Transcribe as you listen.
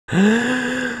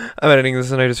I'm editing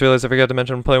this and I just realized I forgot to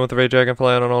mention I'm playing with the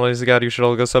RAYDRAGONFLY on All He's a God. You should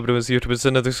all go sub to his YouTube. It's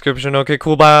in the description. Okay,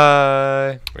 cool,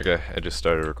 bye! Okay, I just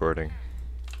started recording.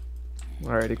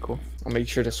 Alrighty, cool. I'll make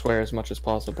sure to swear as much as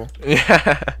possible.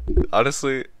 Yeah,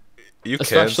 honestly, you can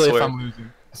swear. Especially if I'm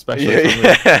losing. Especially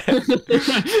if I'm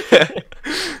losing.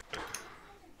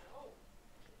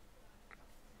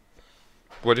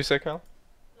 What'd you say, Kyle?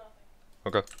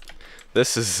 Okay.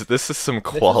 This is some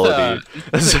quality.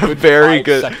 This is a very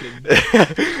good.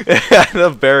 A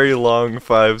very long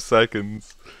 5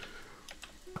 seconds.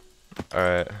 All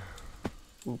right.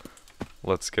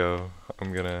 Let's go.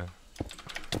 I'm gonna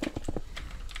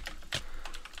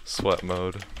sweat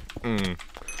mode.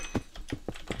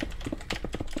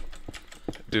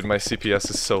 Dude, my CPS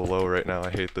is so low right now.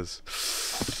 I hate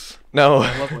this. No.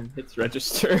 I love when hits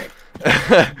register.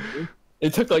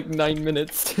 It took like 9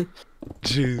 minutes.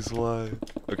 Jeez, why?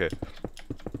 Okay.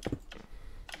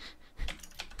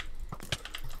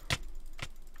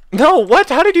 No, what?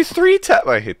 How did you 3-tap?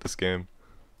 I hate this game.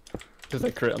 Because I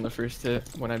crit on the first hit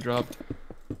when I dropped.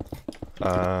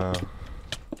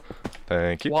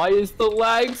 Thank you. Why is the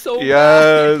lag so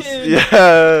bad? bad?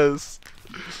 Yes!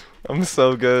 I'm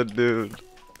so good, dude.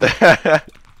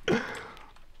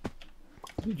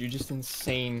 Dude, you're just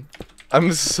insane.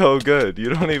 I'm so good. You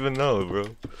don't even know,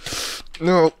 bro.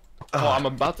 No. Oh, I'm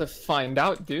about to find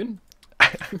out, dude.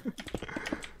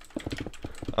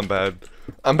 I'm bad.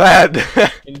 I'm bad.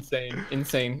 Insane,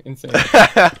 insane, insane.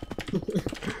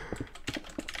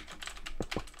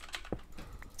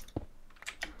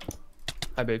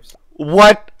 Hi, babes.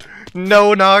 What?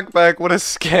 No knockback. What a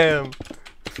scam.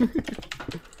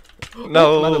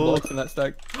 No. Another blocks in that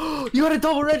stack. You got a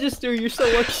double register. You're so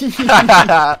lucky.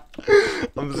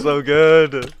 I'm so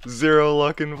good. 0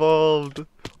 luck involved.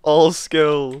 All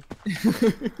skill.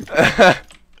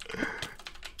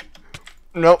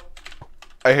 Nope.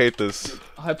 I hate this.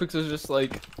 Hypixel's just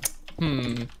like,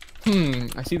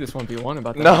 I see this 1v1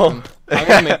 about that. No. I'm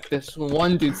gonna make this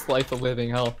one dude's life a living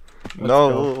hell. Let's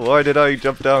no. go. Why did I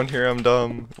jump down here? I'm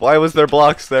dumb. Why was there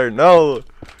blocks there? No.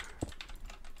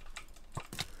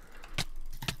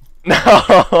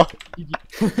 No.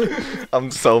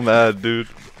 I'm so mad, dude.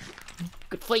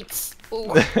 Good fights.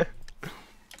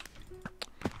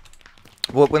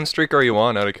 What win streak are you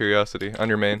on, out of curiosity? On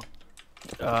your main?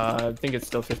 I think it's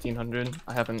still 1500.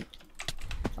 I haven't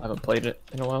played it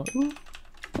in a while.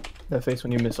 That face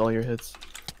when you miss all your hits.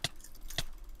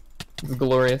 It's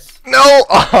glorious. No!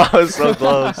 Oh, I was so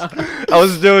close. I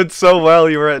was doing so well.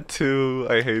 You were at 2.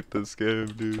 I hate this game,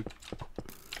 dude.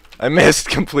 I missed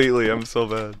completely. I'm so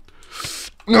bad.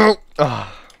 No.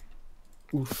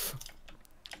 Oof.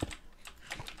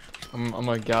 I'm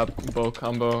gonna gap bow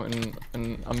combo and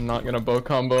I'm not gonna bow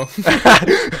combo.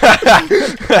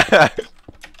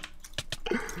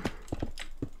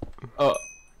 Oh.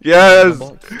 Yes.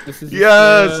 This is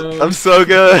yes. I'm so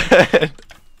good.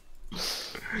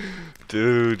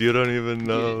 Dude, you don't even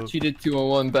know. Cheated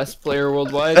 201 best player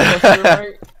worldwide.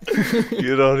 Right?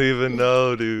 You don't even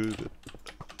know, dude.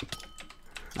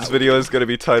 This video is gonna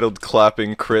be titled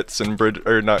 "Clapping Crits and Bridge,"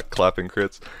 or not clapping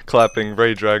crits, clapping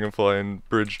RAYDRAGONFLY and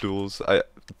Bridge Duels.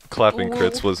 Clapping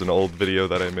crits was an old video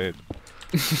that I made.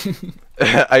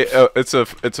 It's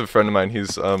a friend of mine.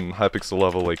 He's Hypixel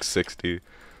level like 60,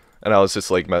 and I was just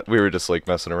like we were just like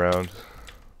messing around.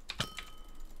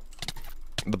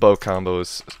 The bow combo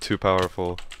is too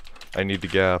powerful. I need to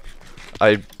gap.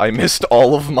 I missed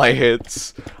all of my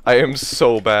hits. I am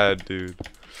so bad, dude.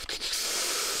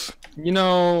 You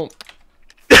know,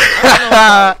 I don't know if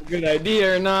that's a good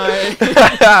idea or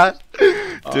not.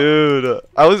 Dude,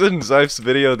 I was in Zyph's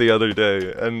video the other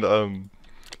day, and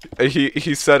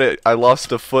he said it. I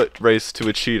lost a foot race to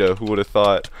a cheetah. Who would have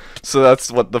thought? So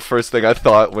that's what the first thing I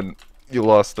thought when you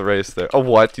lost the race there. Oh,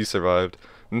 what? You survived?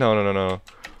 No, no, no, no.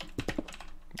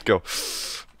 Go.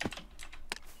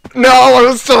 No, I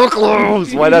was so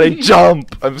close. Why did I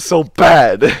jump? I'm so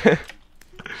bad.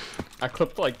 I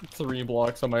clipped like 3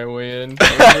 blocks on my way in.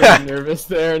 I was really nervous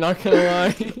there, not gonna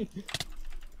lie.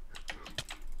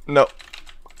 No.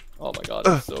 Oh my god,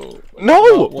 it's so...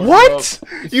 No! What?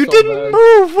 You so didn't bad.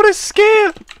 move! What a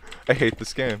scam! I hate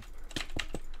this game.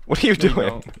 What are you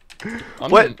doing?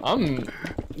 What? I'm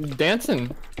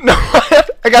dancing. No!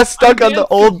 I got stuck on the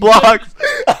old blocks!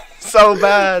 So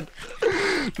bad!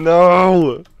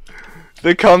 No!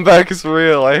 The comeback is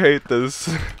real, I hate this.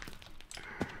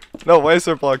 No, why is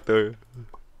there a block there?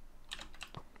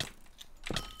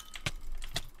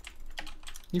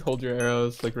 You hold your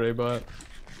arrows like Raybot.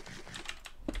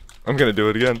 I'm gonna do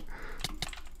it again.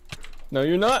 No,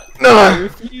 you're not. No. I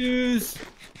refuse.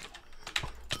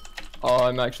 Oh,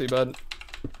 I'm actually bad.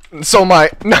 So am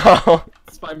I. No.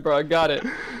 It's fine, bro. I got it.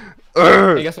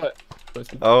 Urgh. Hey, guess what?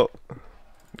 Oh.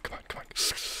 Come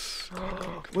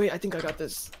on. Wait, I think I got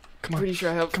this. Come on. Pretty sure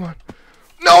I have. Come on.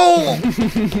 No!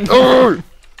 Urgh.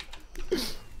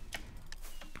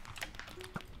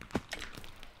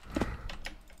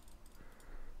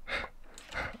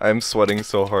 I'm sweating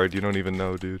so hard, you don't even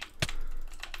know, dude.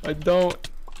 I don't.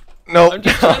 No. I'm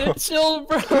just trying to chill,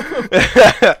 bro.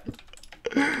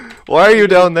 Why are you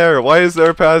down there? Why is there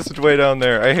a passageway down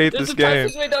there? I hate There's this a game.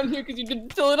 passageway down here because you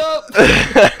didn't fill it up.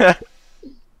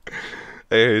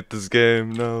 I hate this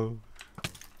game, no.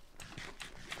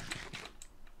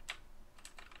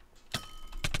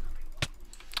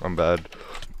 I'm bad.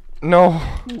 No.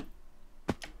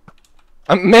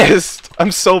 I missed.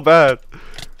 I'm so bad.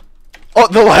 Oh,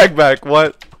 the lag back.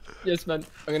 What? Yes, man.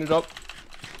 I'm gonna drop.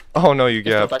 Oh no, you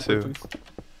Just gapped drop backward, too. please.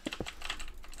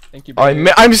 Thank you.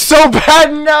 I'm so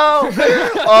bad. No.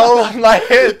 All of my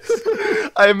hits.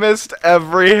 I missed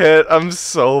every hit. I'm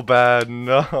so bad.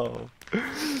 No.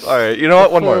 All right. You know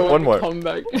what? One more.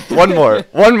 Comeback.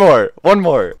 One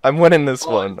more. I'm winning this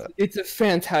one. It's a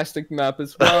fantastic map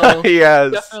as well.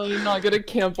 Yes. Definitely not gonna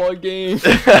camp all game.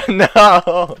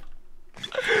 No.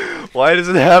 Why does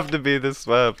it have to be this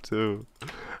map too?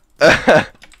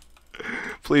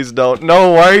 Please don't.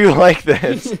 No, why are you like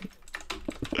this?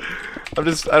 I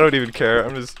don't even care.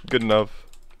 I'm just good enough.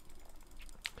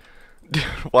 Dude,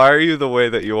 why are you the way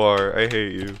that you are? I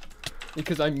hate you.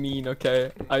 Because I'm mean,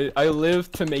 okay? I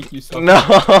live to make you suffer.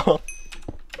 No.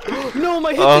 No,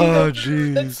 my hit Oh,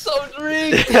 jeez. That's so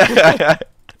rigged.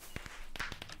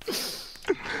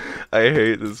 I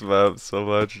hate this map so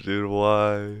much, dude.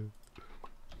 Why?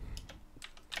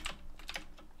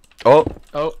 Oh.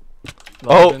 Oh.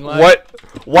 Oh, what?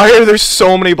 Why are there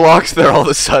so many blocks there all of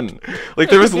a sudden? Like,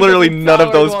 there was literally none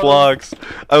of those blocks.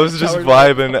 I was just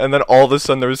vibing, and then all of a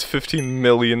sudden there was 15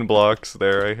 million blocks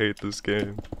there. I hate this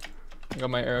game. I got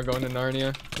my arrow going to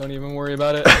Narnia. Don't even worry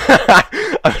about it.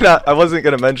 I wasn't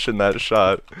gonna mention that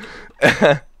shot.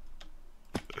 I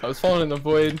was falling in the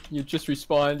void. You just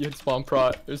respawned. You hit spawn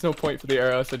prot. There's no point for the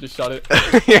arrow, so I just shot it.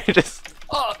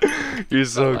 You're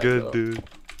so good, dude.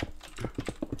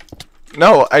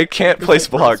 No, I can't place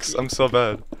blocks. I'm so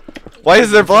bad. Why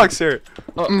is there blocks here?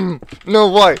 No,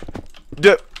 why?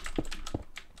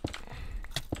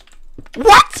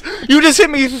 What? You just hit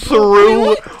me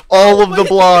through all of the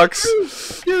blocks.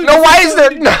 Dude, no, why is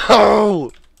there?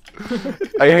 No.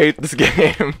 I hate this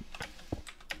game.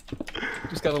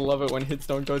 Just gotta love it when hits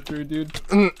don't go through, dude.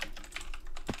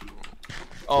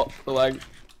 Oh, the lag.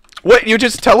 What? You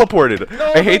just teleported.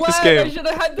 No, I hate this game. I should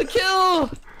have had the kill.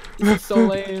 This is so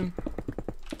lame.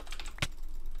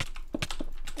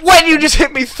 What? You just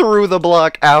hit me through the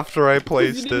block after I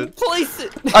placed you didn't place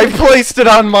it. I placed it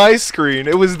on my screen.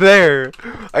 It was there.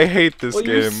 I hate this game.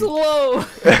 You're slow.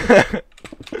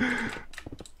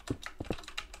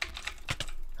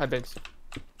 Hi, babes.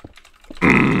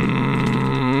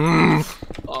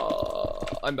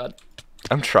 I'm bad.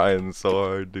 I'm trying so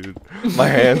hard, dude. My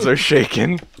hands are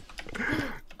shaking.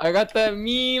 I got that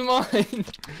meme on.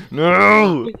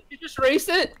 No. Wait, did you just race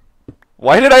it?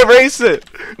 Why did I race it?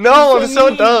 No, I'm so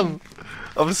mean. dumb.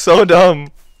 I'm so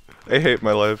dumb. I hate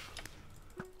my life.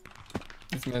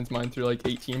 This man's mine through like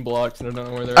 18 blocks and I don't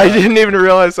know where they're I at. didn't even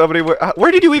realize somebody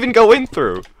where did you even go in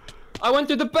through? I went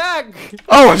through the back.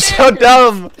 Oh, I'm so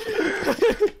dumb.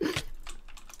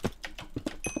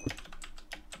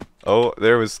 Oh,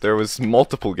 there was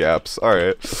multiple gaps. All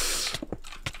right.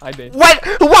 I did. What?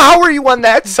 How are you on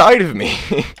that side of me?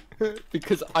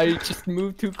 Because I just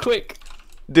moved too quick.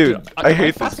 Dude, I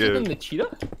hate this faster game. than the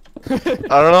cheetah? I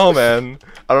don't know, man.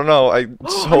 I don't know. I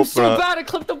just hope I'm so not. bad. I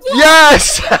clipped the block.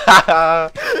 Yes! I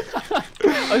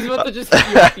was about to just hit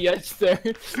you at the edge there,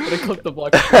 but I clipped the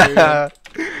block.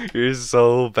 You're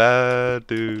so bad,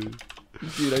 dude.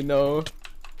 Dude, I know.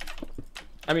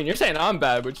 I mean, you're saying I'm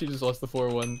bad, but you just lost the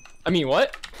 4-1. I mean,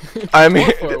 what? I mean,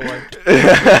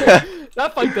 4-1.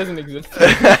 That fight doesn't exist.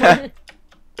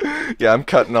 Yeah, I'm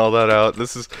cutting all that out.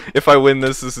 If I win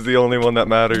this is the only one that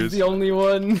matters. The only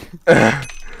one.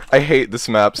 I hate this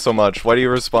map so much. Why do you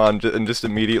respond and just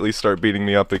immediately start beating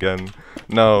me up again?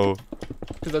 No.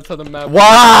 Because that's how the map.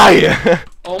 Why?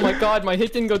 Oh my god, my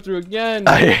hit didn't go through again.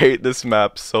 I hate this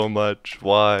map so much.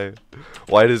 Why?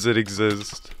 Why does it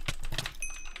exist?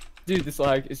 Dude, this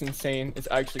lag is insane. It's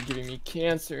actually giving me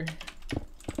cancer.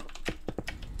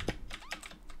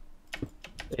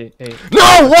 Hey.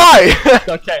 No, why? It's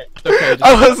okay. It's okay.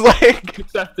 I was like,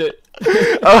 Accept it.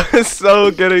 I was so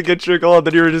gonna get your goal,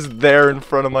 then you were just there in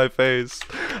front of my face.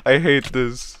 I hate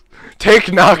this. Take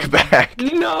knockback.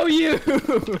 No, you.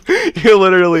 You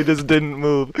literally just didn't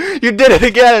move. You did it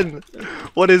again.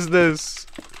 What is this?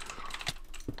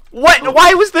 What?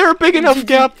 Why was there a big enough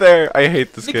gap there? I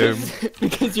hate this game.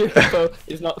 Because your hippo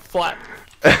is not flat.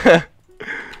 It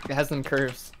has some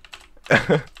curves.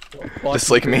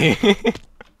 Just like me.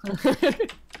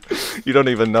 You don't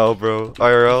even know, bro.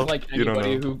 IRL, like you don't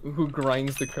anybody know. who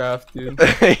grinds the craft, dude.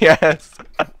 Yes.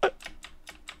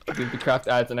 Dude, the craft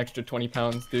adds an extra 20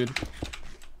 pounds, dude.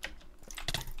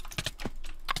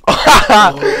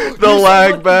 The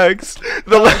lag bags.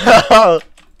 The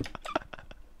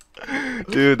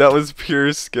Dude, that was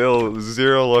pure skill.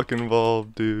 Zero luck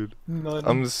involved, dude. None.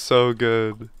 I'm so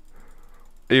good.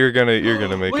 You're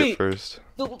gonna make Wait. it first.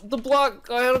 The block.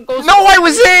 I had to go. No, I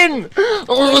was in. I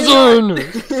was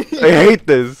in. I hate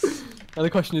this. Now the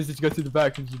question is, did you go through the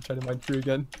back and did you try to mine through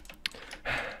again?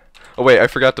 Oh wait, I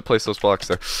forgot to place those blocks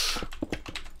there.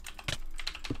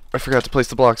 I forgot to place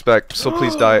the blocks back, so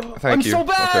please die. Thank you. I'm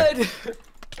so bad.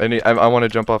 Okay. I want to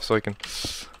jump off so I can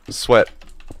sweat.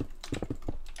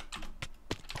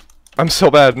 I'm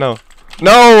so bad. No.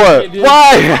 No. Hey, dude,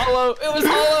 Why? It was hollow. It was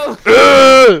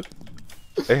hollow.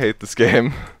 I hate this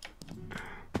game.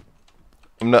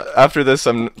 I'm not. After this,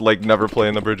 I'm like never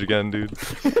playing the bridge again, dude.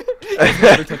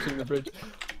 Never touching the bridge.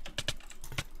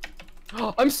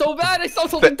 I'm so bad. I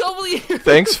stopped holding W.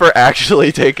 Thanks for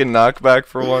actually taking knockback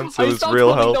for once. It I was stopped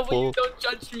real holding helpful. W. Don't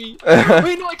judge me.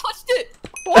 Wait, no, I clutched it.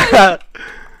 Why?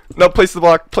 No, place the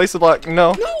block. Place the block.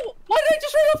 No. No. Why did I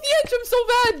just run off the edge? I'm so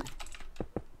bad.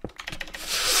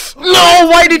 No,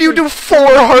 why did you do 4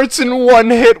 hearts in 1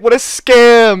 hit? What a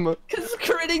scam! Cause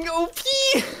critting OP.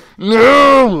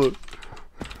 No!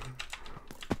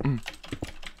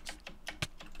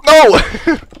 No!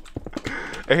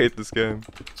 I hate this game.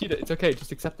 Cheetah, it's okay.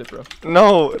 Just accept it, bro.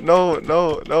 No,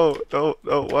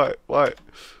 why?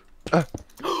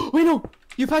 Wait, no.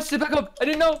 You patched it back up. I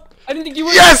didn't know. I didn't think you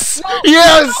would. Yes! No,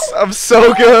 Yes! no. I'm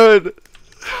so good!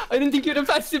 I didn't think you'd have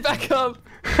patched it back up.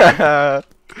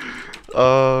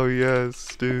 Oh,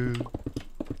 yes, dude.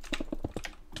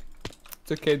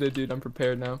 It's okay though, dude. I'm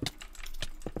prepared now.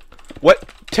 What?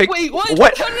 Take. Wait, what?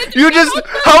 What? How did You get just. knocked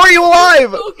back? How are you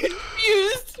alive? I'm so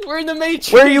confused. We're in the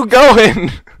matrix. Where are you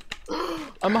going?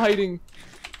 I'm hiding.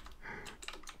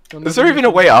 Is there even a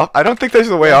way off? I don't think there's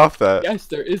a way off that. Yes,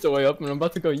 there is a way up, and I'm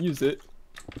about to go use it.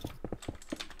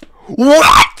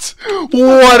 What?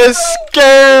 What a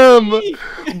scam!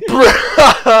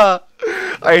 Bruh!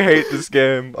 I hate this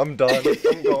game. I'm done.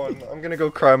 I'm going. I'm gonna go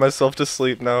cry myself to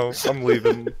sleep now. I'm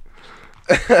leaving.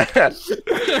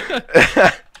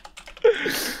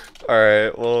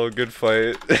 Alright, well, good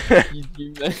fight.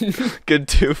 Good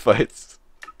 2 fights.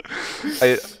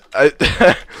 You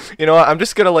know what? I'm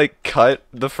just gonna like cut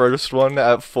the first one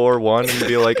at 4-1 and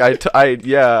be like,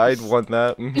 yeah, I'd won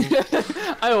that.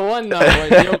 I won that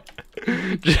one.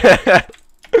 Yep.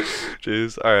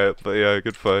 Jeez. Alright, but yeah,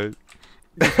 good fight.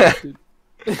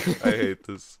 I hate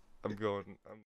this. I'm going.